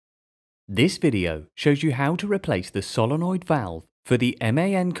This video shows you how to replace the solenoid valve for the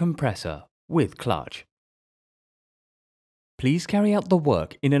MAN compressor with clutch. Please carry out the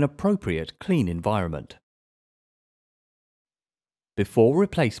work in an appropriate clean environment. Before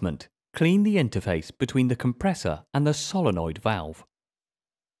replacement, clean the interface between the compressor and the solenoid valve.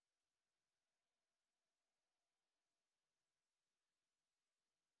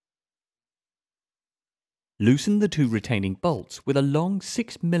 Loosen the two retaining bolts with a long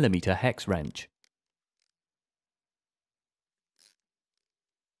 6mm hex wrench.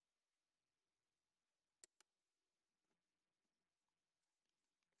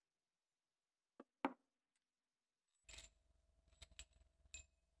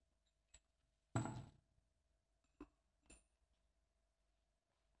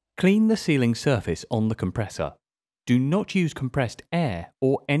 Clean the sealing surface on the compressor. Do not use compressed air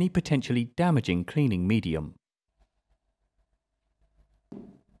or any potentially damaging cleaning medium.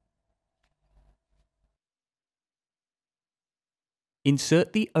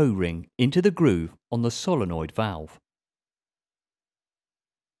 Insert the O-ring into the groove on the solenoid valve.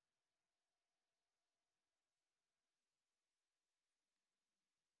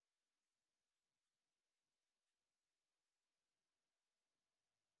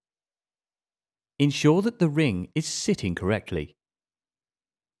 Ensure that the ring is sitting correctly.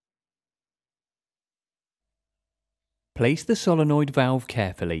 Place the solenoid valve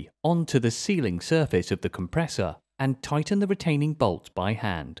carefully onto the sealing surface of the compressor and tighten the retaining bolts by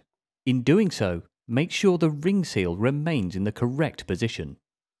hand. In doing so, make sure the ring seal remains in the correct position.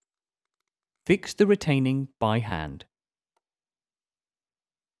 Fix the retaining by hand.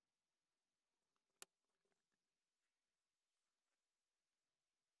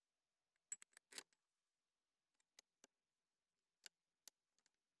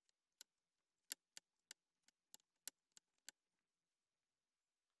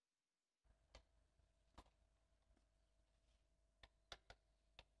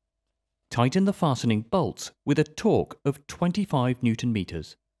 Tighten the fastening bolts with a torque of 25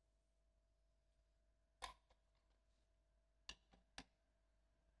 Nm.